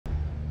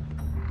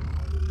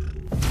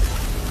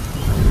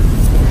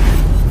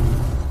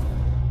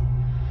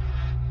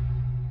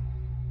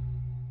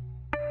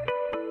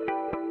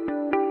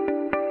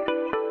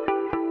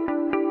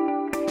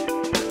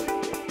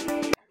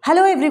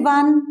Hello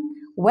everyone,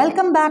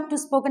 welcome back to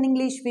Spoken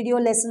English video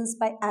lessons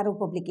by Arrow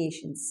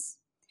Publications.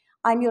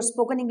 I'm your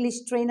Spoken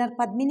English trainer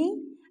Padmini,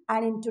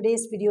 and in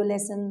today's video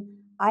lesson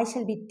I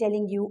shall be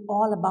telling you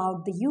all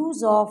about the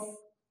use of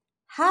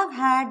have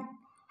had,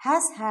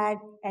 has had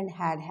and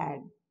had had.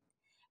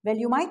 Well,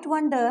 you might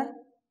wonder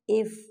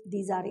if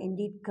these are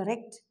indeed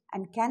correct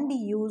and can be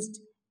used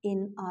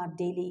in our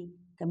daily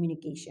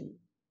communication.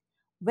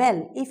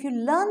 Well, if you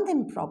learn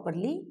them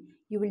properly,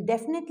 you will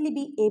definitely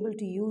be able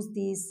to use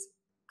these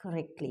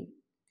correctly.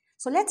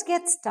 So let's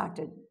get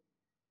started.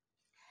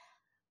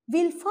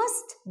 We'll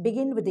first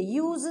begin with the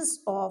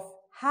uses of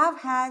have,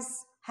 has,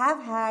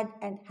 have had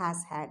and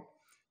has had.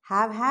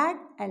 Have had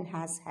and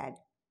has had.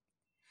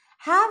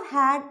 Have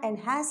had and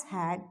has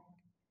had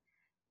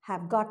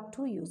have got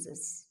two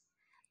uses.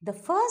 The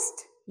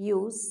first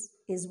use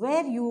is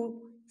where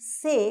you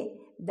say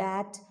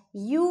that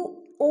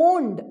you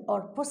owned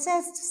or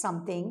possessed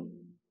something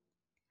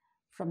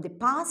from the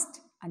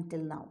past until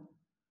now.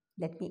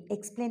 Let me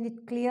explain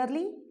it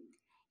clearly.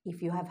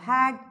 If you have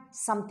had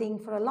something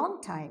for a long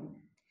time,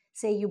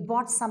 say you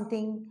bought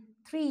something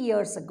 3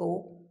 years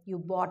ago, you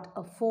bought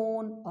a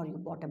phone or you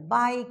bought a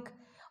bike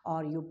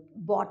or you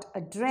bought a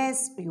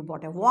dress or you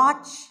bought a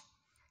watch,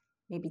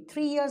 maybe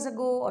 3 years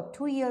ago or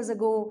 2 years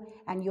ago,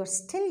 and you're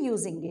still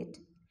using it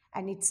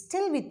and it's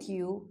still with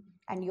you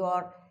and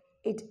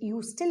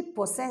you still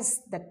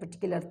possess that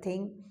particular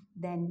thing,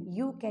 then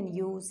you can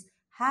use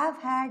have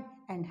had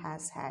and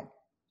has had.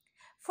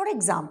 For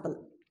example,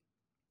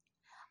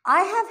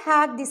 I have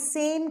had the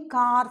same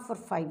car for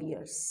 5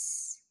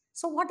 years.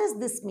 So what does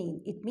this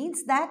mean? It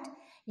means that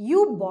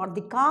you bought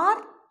the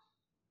car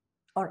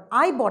or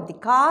I bought the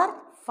car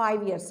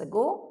 5 years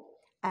ago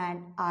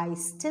and I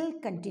still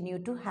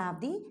continue to have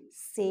the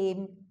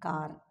same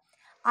car.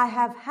 I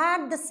have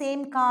had the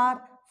same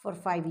car for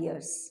 5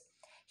 years.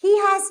 He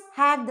has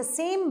had the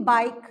same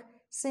bike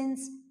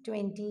since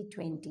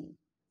 2020.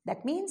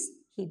 That means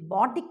he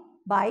bought the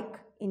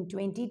bike in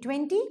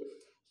 2020.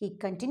 He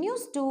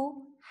continues to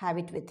have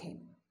it with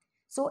him.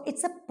 So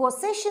it's a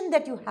possession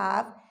that you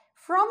have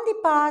from the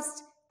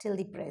past till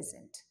the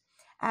present.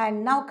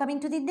 And now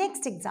coming to the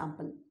next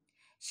example.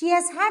 She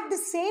has had the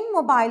same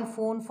mobile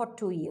phone for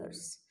 2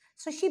 years.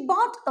 So she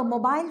bought a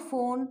mobile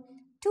phone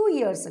 2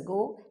 years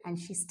ago and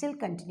she still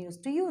continues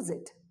to use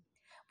it.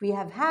 We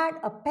have had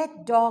a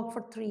pet dog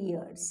for 3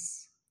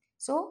 years.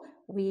 So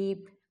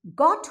we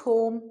got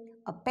home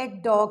a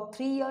pet dog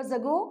 3 years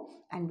ago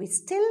and we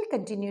still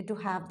continue to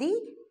have the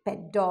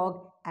pet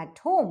dog at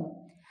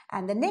home.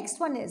 And the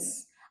next one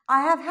is, I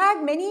have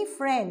had many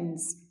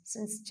friends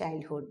since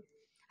childhood.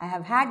 I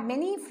have had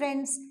many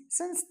friends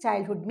since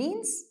childhood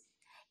means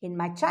in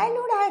my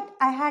childhood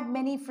I had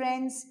many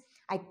friends.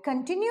 I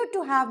continue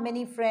to have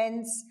many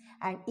friends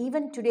and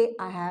even today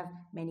I have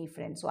many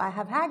friends. So I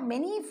have had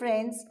many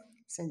friends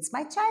since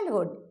my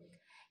childhood.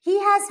 He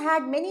has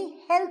had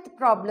many health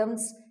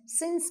problems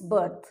since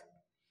birth.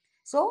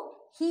 So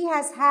he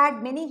has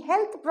had many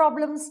health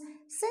problems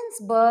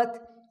since birth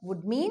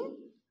would mean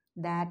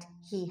that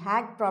he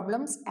had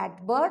problems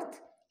at birth,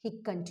 he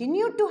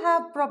continued to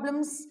have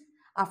problems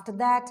after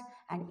that,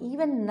 and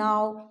even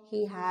now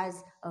he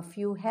has a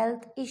few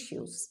health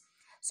issues.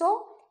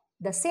 So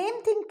the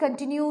same thing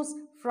continues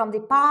from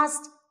the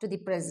past to the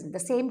present. The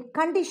same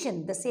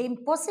condition, the same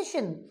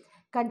position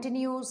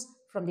continues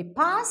from the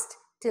past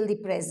till the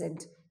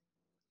present.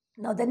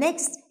 Now the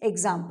next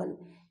example.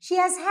 She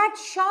has had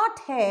short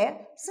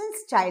hair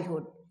since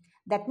childhood.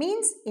 That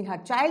means in her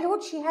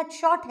childhood she had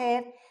short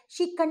hair.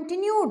 She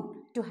continued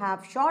to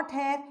have short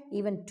hair.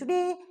 Even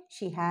today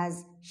she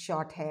has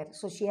short hair.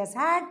 So she has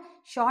had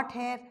short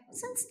hair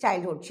since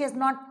childhood. She has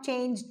not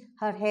changed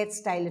her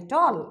hairstyle at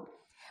all.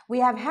 We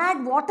have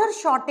had water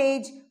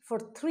shortage for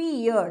 3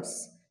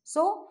 years.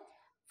 So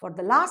for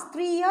the last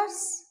 3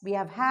 years we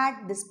have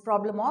had this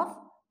problem of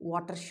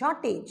water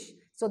shortage.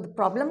 So the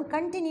problem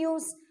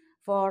continues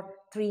for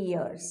 3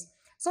 years.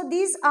 So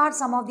these are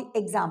some of the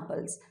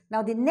examples.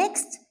 Now the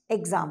next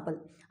example.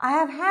 I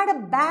have had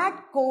a bad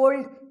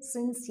cold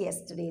since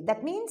yesterday.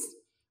 That means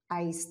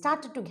I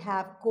started to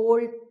have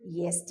cold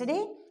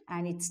yesterday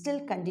and it still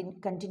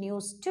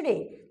continues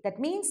today. That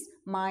means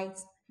my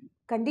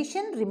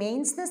condition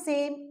remains the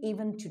same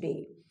even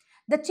today.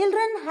 The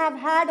children have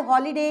had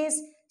holidays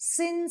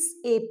since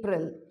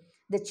April.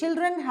 The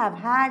children have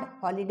had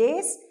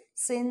holidays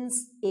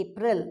since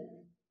April.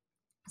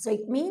 So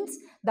it means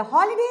the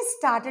holidays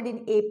started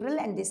in April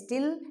and they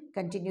still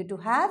continue to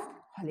have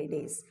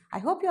holidays. I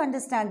hope you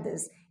understand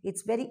this.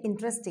 It's very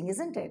interesting,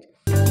 isn't it?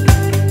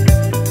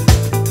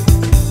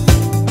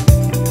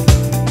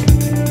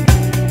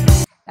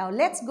 Now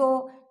let's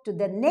go to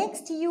the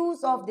next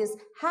use of this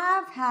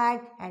have had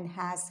and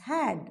has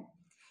had.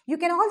 You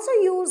can also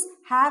use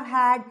have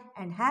had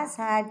and has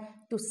had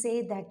to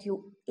say that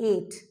you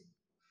ate.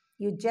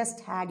 You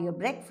just had your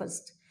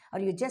breakfast, or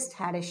you just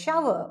had a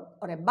shower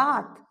or a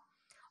bath,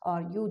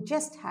 or you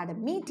just had a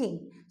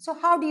meeting. So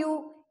how do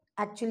you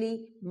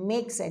actually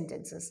make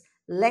sentences?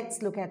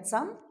 Let's look at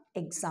some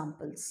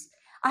examples.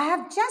 I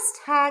have just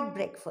had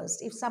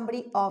breakfast. If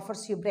somebody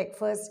offers you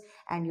breakfast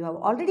and you have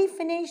already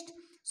finished,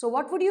 so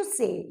what would you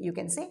say? You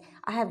can say,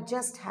 I have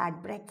just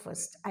had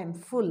breakfast. I am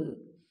full.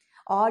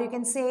 Or you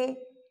can say,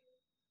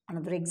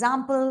 another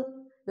example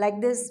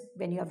like this,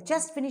 when you have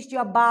just finished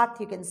your bath,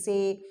 you can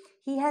say,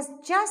 he has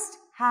just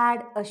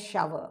had a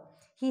shower.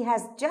 He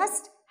has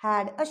just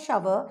had a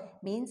shower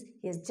means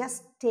he has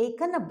just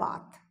taken a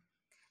bath.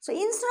 So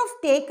instead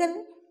of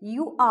taken,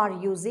 you are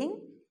using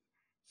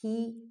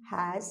he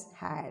has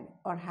had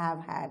or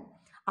have had.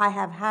 I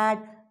have had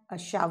a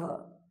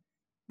shower.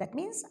 That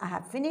means I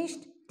have finished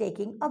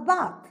taking a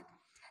bath.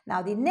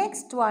 Now the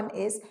next one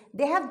is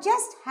they have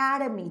just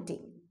had a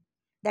meeting.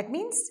 That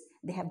means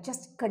they have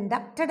just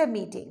conducted a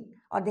meeting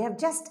or they have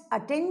just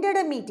attended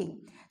a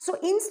meeting. So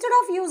instead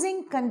of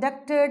using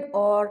conducted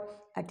or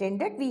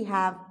attended, we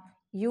have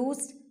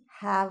used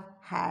have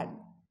had.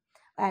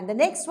 And the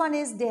next one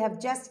is they have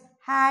just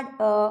had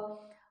a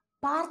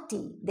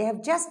party. They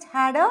have just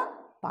had a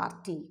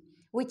party,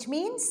 which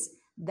means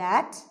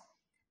that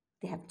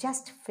they have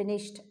just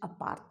finished a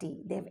party.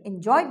 They have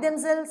enjoyed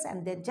themselves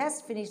and they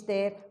just finished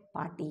their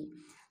party.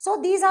 So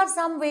these are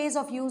some ways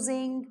of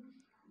using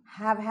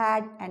have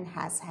had and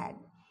has had.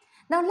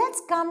 Now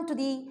let's come to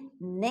the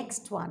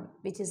next one,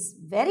 which is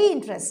very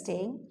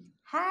interesting.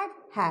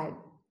 Had.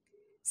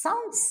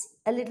 Sounds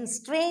a little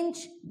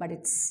strange, but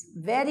it's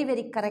very,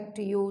 very correct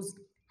to use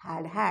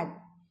had.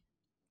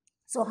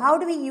 So how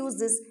do we use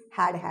this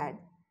had? Had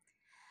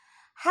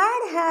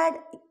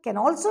can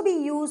also be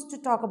used to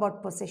talk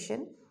about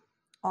possession,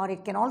 or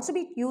it can also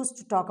be used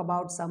to talk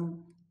about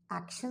some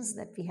actions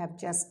that we have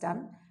just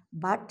done,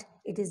 but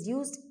it is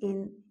used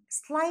in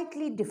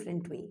slightly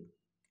different way.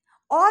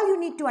 All you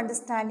need to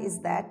understand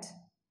is that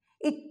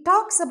it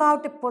talks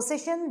about a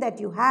possession that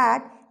you had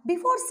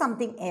before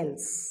something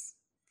else.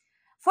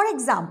 For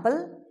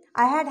example,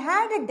 I had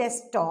had a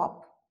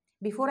desktop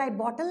before I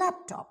bought a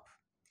laptop.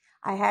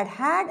 I had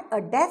had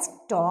a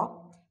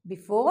desktop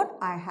before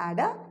I had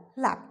a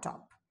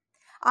laptop.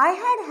 I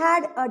had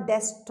had a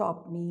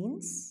desktop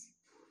means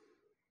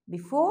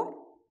before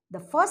the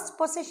first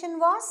possession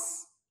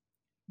was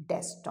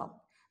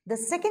desktop. The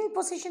second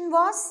possession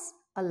was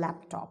a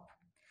laptop.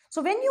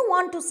 So when you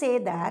want to say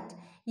that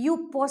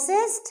you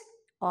possessed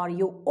or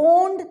you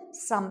owned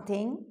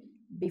something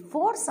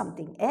before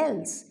something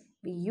else,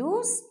 we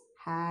use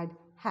had.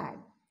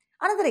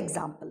 Another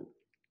example.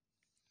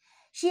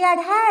 She had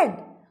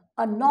had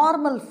a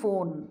normal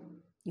phone.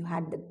 You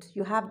have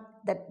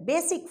that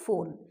basic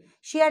phone.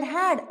 She had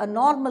had a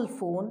normal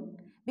phone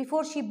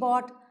before she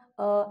bought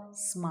a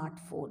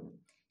smartphone.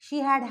 She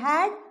had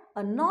had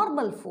a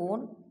normal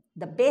phone,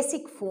 the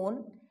basic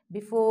phone,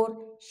 before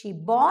she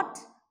bought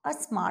a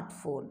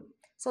smartphone.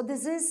 So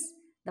this is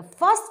the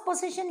first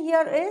position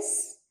here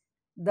is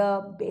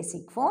the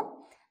basic phone.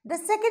 The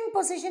second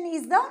position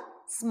is the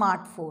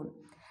smartphone.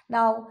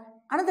 Now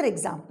another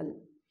example.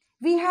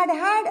 We had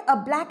had a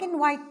black and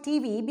white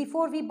TV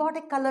before we bought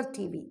a color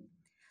TV.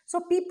 So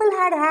people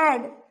had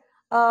had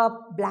a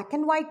black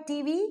and white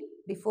TV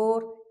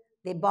before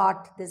they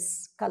bought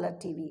this color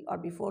TV or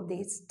before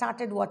they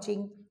started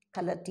watching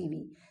color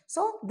TV.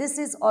 So this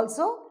is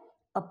also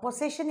a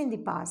possession in the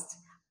past.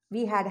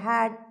 We had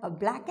had a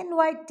black and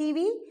white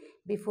TV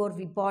before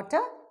we bought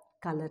a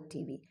color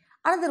TV.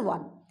 Another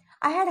one.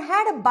 I had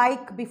had a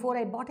bike before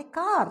I bought a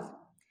car.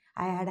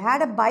 I had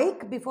had a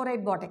bike before I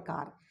bought a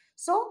car.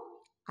 So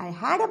I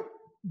had a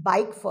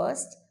bike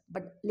first,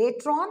 but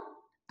later on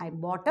I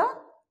bought a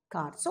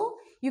car. So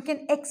you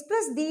can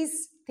express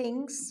these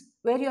things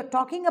where you're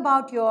talking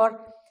about your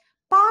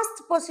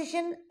past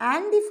possession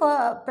and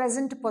the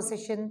present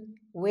possession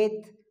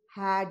with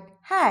had.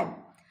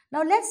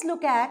 Now let's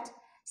look at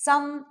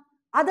some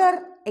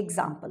other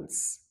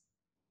examples.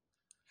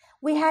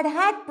 We had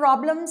had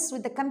problems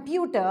with the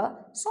computer,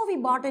 so we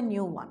bought a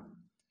new one.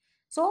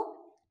 So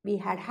we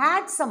had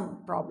had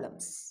some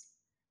problems.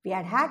 We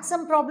had had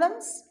some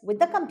problems with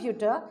the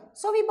computer,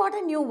 so we bought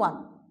a new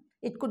one.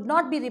 It could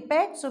not be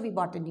repaired, so we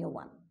bought a new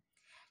one.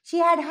 She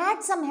had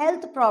had some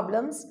health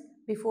problems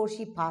before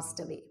she passed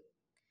away.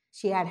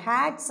 She had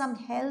had some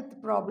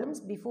health problems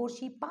before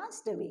she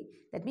passed away.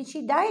 That means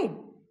she died.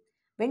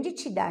 When did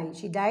she die?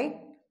 She died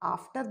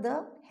after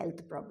the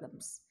health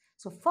problems.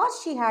 So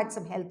first she had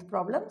some health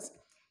problems.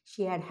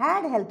 She had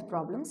had health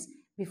problems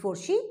before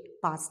she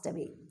passed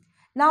away.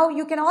 Now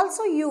you can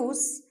also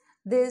use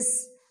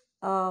this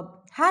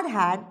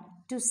had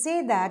to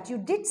say that you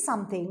did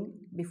something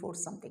before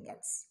something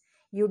else.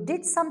 You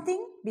did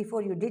something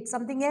before you did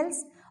something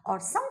else, or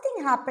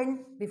something happened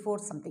before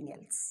something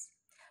else.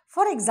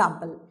 For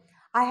example,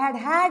 I had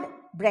had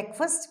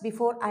breakfast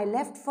before I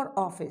left for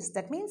office.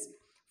 That means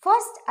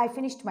first I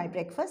finished my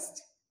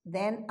breakfast,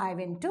 then I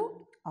went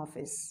to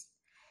office.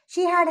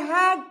 She had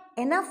had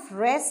enough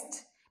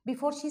rest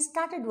before she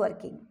started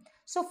working.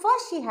 So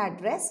first she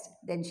had rest,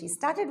 then she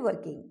started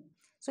working.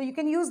 So you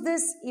can use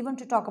this even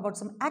to talk about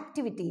some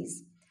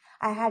activities.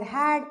 I had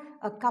had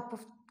a cup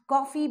of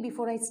coffee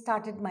before I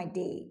started my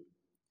day.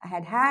 I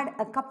had had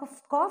a cup of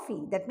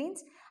coffee. That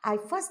means I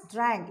first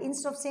drank.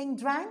 Instead of saying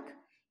drank,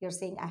 You're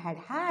saying, I had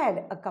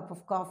had a cup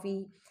of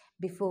coffee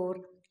before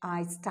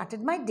I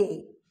started my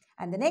day.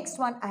 And the next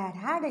one, I had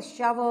had a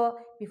shower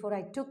before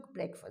I took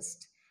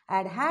breakfast. I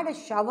had had a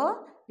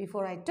shower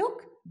before I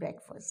took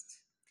breakfast.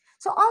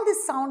 So all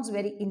this sounds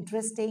very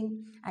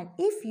interesting, and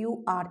if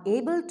you are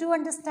able to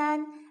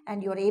understand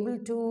and you're able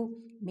to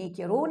make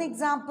your own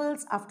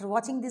examples after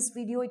watching this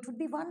video, it would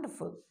be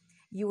wonderful.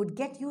 You would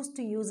get used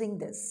to using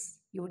this.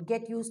 You would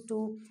get used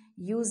to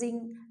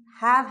using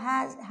have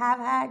had,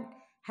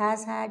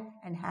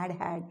 and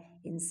had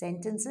in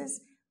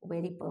sentences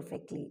very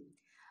perfectly.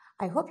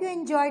 I hope you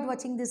enjoyed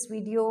watching this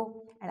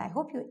video, and I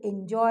hope you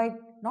enjoyed,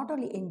 not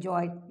only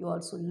enjoyed, you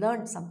also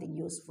learned something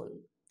useful.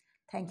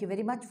 Thank you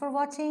very much for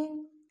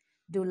watching.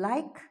 Do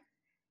like,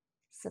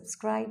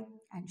 subscribe,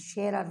 and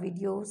share our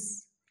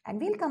videos.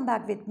 And we'll come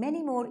back with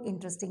many more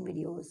interesting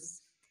videos.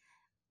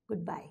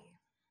 Goodbye.